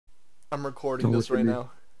I'm recording this right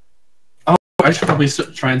now. Oh, I should probably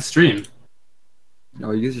try and stream.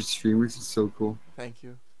 No, you guys are streamers. It's so cool. Thank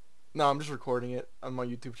you. No, I'm just recording it on my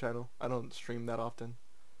YouTube channel. I don't stream that often.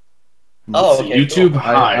 Oh, okay. YouTube, cool.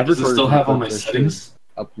 hi. Does it still have all my settings?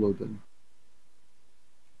 Upload them.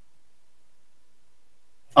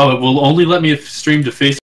 Oh, it will only let me stream to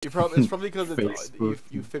Facebook. It's probably because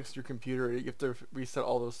you fixed your computer. You have to reset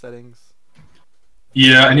all those settings.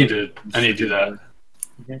 Yeah, I need to do that.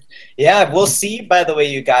 Yeah, we'll see, by the way,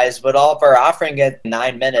 you guys, but all of our offering at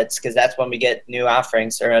 9 minutes, because that's when we get new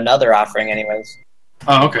offerings, or another offering anyways.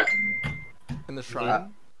 Oh, okay. In the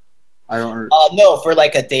shrine? I don't... no, for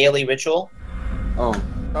like a daily ritual. Oh.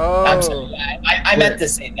 Oh. I'm sorry, I meant to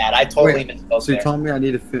say that. I totally misspoke. So you're telling me I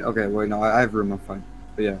need to okay, wait, no, I have room, I'm fine.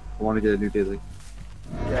 But yeah, I want to get a new daily.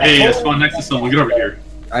 Yeah. Hey, I spawned next to someone. Get over here.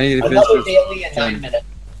 I need to finish another this. daily in 9 minutes.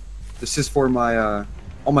 This is for my,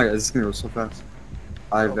 oh my god, this is gonna go so fast.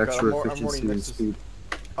 I have extra God, efficiency and speed.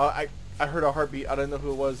 I heard a heartbeat. I didn't know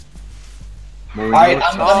who it was. Alright,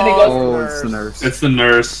 I'm gonna go. Oh, it's the nurse. It's the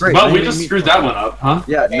nurse. Great, well, we just screwed that one up, huh?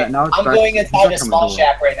 Yeah, okay, now it's I'm back. going inside a small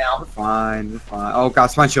shack right now. We're fine, we're fine. Oh god,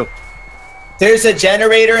 spine shield. There's a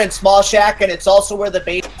generator in small shack, and it's also where the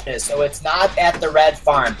basement is, so it's not at the red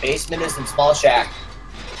farm. Basement is in small shack.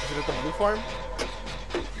 Is it at the blue farm?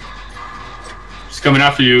 She's coming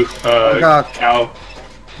after you, oh god. cow.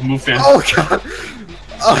 Move fan. Oh god.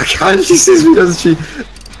 Oh god, she sees me, doesn't she?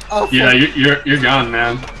 Oh, yeah, you're gone,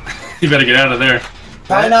 man. You better get out of there.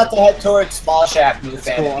 Try not to head towards small shack, move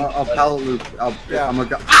fan. Cool, I'll pallet loop. Yeah. I'm gonna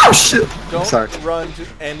go. Oh shit! Don't sorry. run to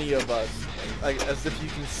any of us, like as if you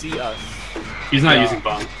can see us. He's not using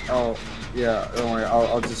bomb. Oh, yeah. Don't worry.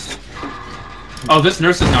 I'll just. Oh, this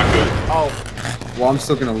nurse is not good. Oh. Well, I'm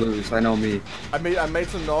still gonna lose. I know me. I made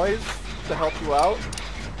some noise to help you out.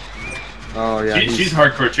 Oh yeah. She's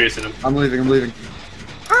hardcore chasing him. I'm leaving. I'm leaving.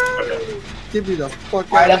 Okay. Give me the fuck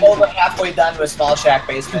out. Alright, I'm over halfway done with small shack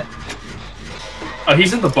basement. Oh,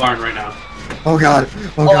 he's in the barn right now. Oh god.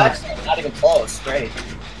 Oh Oh, god. actually, not even close. Great.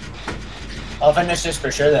 I'll finish this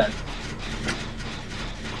for sure then.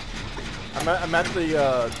 I'm at the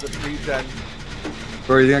regen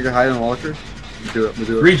Bro, you think I can hide in the walker? Do it. We'll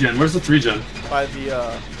do it. Regen. Where's the 3-gen? by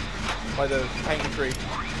the hanging tree.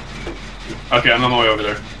 Okay, I'm on my way over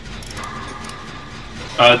there.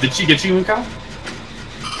 Did she get you, Mooncow?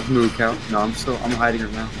 Move count. No, I'm hiding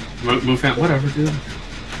right now. Move fan. Whatever, dude.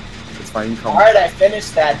 It's fine. Alright, I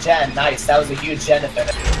finished that gen. Nice. That was a huge gen to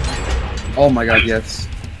finish. Oh my god, yes.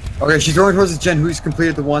 Okay, she's going towards the gen. Who's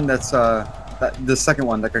completed the one that's the second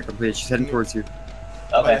one that got completed? She's heading towards you.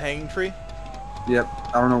 By the Okay. hanging tree. Yep.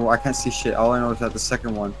 I don't know. I can't see shit. All I know is that the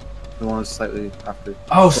second one, the one was slightly after.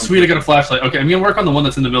 Oh, sweet. I got a flashlight. Okay, I'm gonna work on the one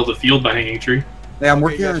that's in the middle of the field by hanging tree. Yeah, I'm Okay,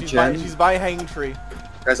 working yeah, on a she's gen. she's by hanging tree.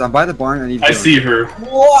 Guys, I'm by the barn. I need. I see her.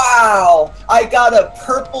 Wow! I got a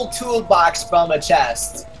purple toolbox from a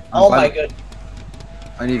chest. Oh my goodness.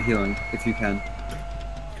 I need healing, if you can.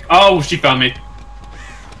 Oh, she found me.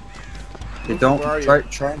 Okay, don't Where are you?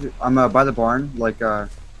 try. I'm by the barn, like the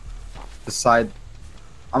side.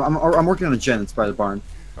 I'm working on a gen. It's by the barn.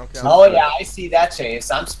 Okay. Oh yeah, I see that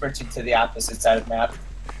chase. I'm sprinting to the opposite side of the map.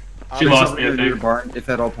 She lost me, I Near the think. barn, if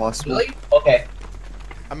at all possible. Really? Okay.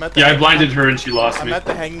 I'm at the Yeah, I blinded her and she lost I'm me. at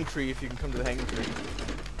the hanging tree. If you can come to the hanging tree.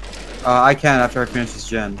 I can after I finish this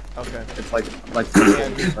gen. Okay. It's like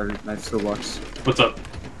nice still looks. What's up?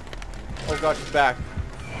 Oh god, she's back.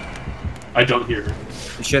 I don't hear her.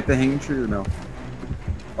 Is she at the hanging tree or no?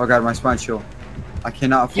 Oh god, my spine chill. I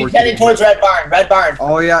cannot afford. Keep heading towards red barn. Red barn.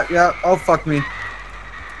 Oh yeah, yeah. Oh fuck me.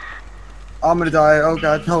 I'm gonna die. Oh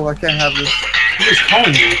god, no, I can't have this. Who's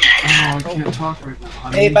calling me? Oh, I can't talk right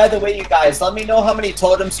now. Hey, by the way, you guys, let me know how many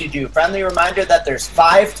totems you do. Friendly reminder that there's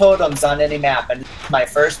 5 totems on any map, and this is my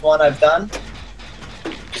first one I've done.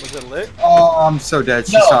 Was it lit? Oh, I'm so dead.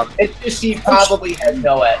 She No, stopped. it's just she probably had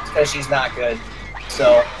no it because she's not good.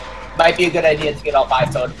 So, might be a good idea to get all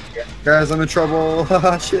 5 totems here. Guys, I'm in trouble.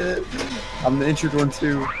 Haha, shit. I'm the injured one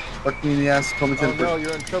too. Fuck me in the ass. Call me Oh no,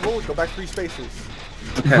 you're in trouble. Go back 3 spaces.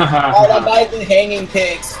 Okay. Alright, I'm by the hanging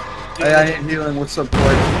pigs. Hey, I need healing. What's up,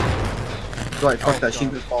 Dwight? Dwight, fuck that. She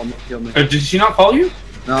didn't follow me. Kill me. Did she not follow you?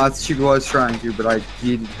 No, she was trying to, but I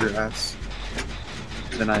yeeted her ass.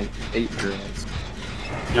 Then I ate her ass.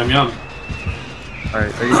 Yum yum.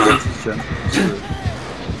 Alright, I guess this is gen.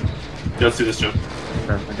 Yeah, let's do this, Joe.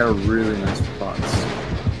 Okay, I got a really nice box.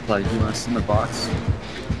 Like, you wanna see my box?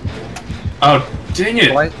 Oh, dang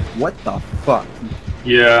it. What the fuck?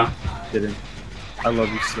 Yeah. Kidding. I love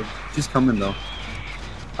you still. She's coming though.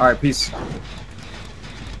 Alright, peace.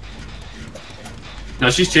 No,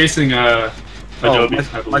 she's chasing Oh, Adobe, I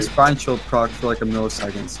my believe. spine chill proc for like a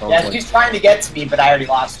millisecond. So I Yeah, was like, she's trying to get to me, but I already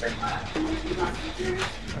lost her.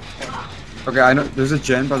 okay, I know there's a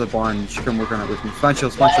gen by the barn. She can work on it with me. Spine chill,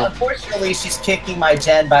 spine Yeah, chill. unfortunately, she's kicking my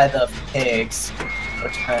gen by the pigs,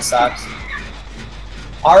 which kind of sucks.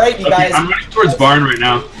 All right, you Okay, guys. I'm running towards barn right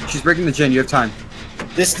now. She's breaking the gen. You have time.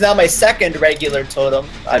 This is now my second regular totem.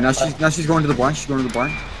 Now she's going to the barn. She's going to the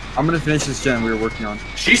barn. I'm gonna finish this gen we were working on.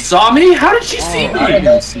 She saw me? How did she see I me?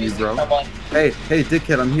 didn't see you, bro. Hey,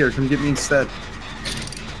 dickhead, I'm here. Come get me instead.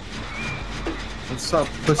 What's up,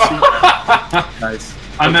 pussy? Nice.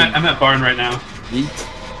 I'm at barn right now. Yeet.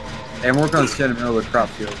 Hey, I'm working on this gen in the middle of the crop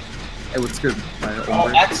field. Hey, what's good, my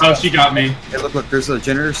older? Oh, she got me. Hey, look, there's a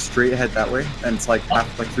generator straight ahead that way, and it's like like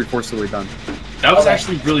 3/4 of the way done. That was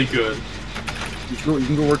actually really good. You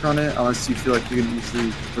can go work on it unless you feel like you can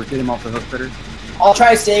easily get him off the hook better. I'll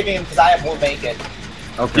try saving him because I won't make it.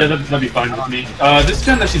 Okay. Yeah, that'd be fine with me. This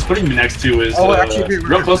gen that she's putting me next to is actually,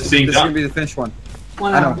 real close to being this done. is gonna be the finished one.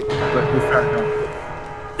 I know, but we'll figure it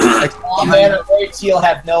out. Oh man, I'm afraid she'll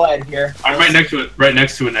have no head here. I'm right next to it. Right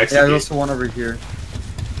next to an exit. Yeah, gate. there's also one over here.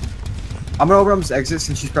 I'm gonna overrun this exit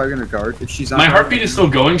since she's probably gonna guard. If she's on My guard, heartbeat is still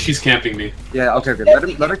going. She's camping me. Yeah, okay, good.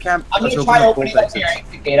 Let her camp. I'm Let's gonna open try up both opening up exits. your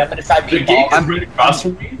exit gate. I'm gonna try The being gate ball. is right across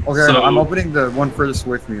from me. Okay, so... I'm opening the one furthest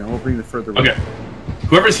away from you. I'm opening the further away. Okay.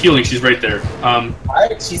 Whoever's healing, she's right there.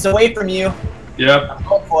 Alright, she's away from you. Yep. I'm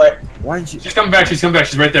going for it. Why didn't you? She's coming back. She's coming back.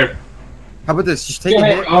 She's right there. How about this? She's taking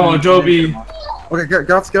Yeah, it. Oh, Adobe. Okay, get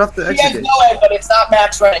off the She exit has gate. no head, but it's not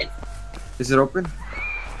max rank. Is it open?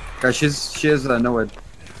 Guys, she has no head.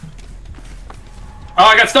 Oh,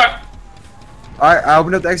 I got stuck. Alright, I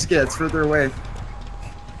opened up the exit gate. It's further away.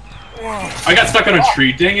 I got stuck on a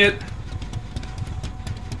tree. Dang it.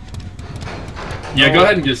 Yeah, go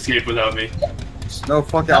ahead and just escape without me. No,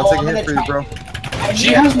 fuck it. I'll take a hit for you, bro. She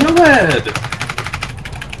has no head.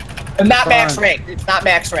 I'm not max Fine. rank. It's not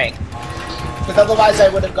max rank. Because otherwise I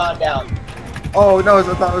would have gone down. Oh no, I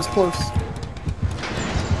thought it was close.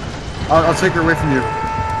 I'll take her away from you.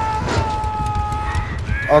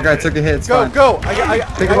 Okay, I took a hit. It's Go, fine. go!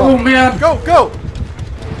 Take it Oh off. man. Go!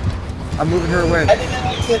 I'm moving her away. I didn't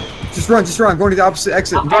exit. Just run. I'm going to the opposite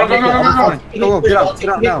exit. Go, go, go, go, go. Go, get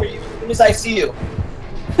out now. As soon as I see you.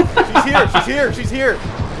 She's here!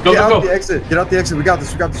 Go, Get out go, the go. exit. Get out the exit. We got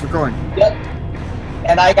this. We're going. Yep.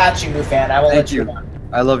 And I got you, new fan. I will Thank let you you. know.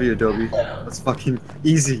 I love you, Adobe. That's fucking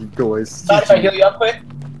easy, boys. Sorry if I heal you up quick.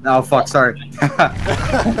 No, fuck, sorry.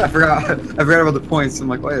 I forgot about the points. I'm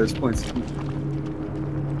like, oh yeah, there's points.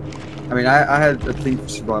 I mean, I had a thing for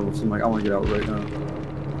survival, so I'm like, I want to get out right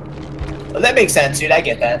now. Well, that makes sense, dude. I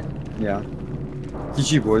get that. Yeah.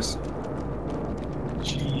 GG, boys.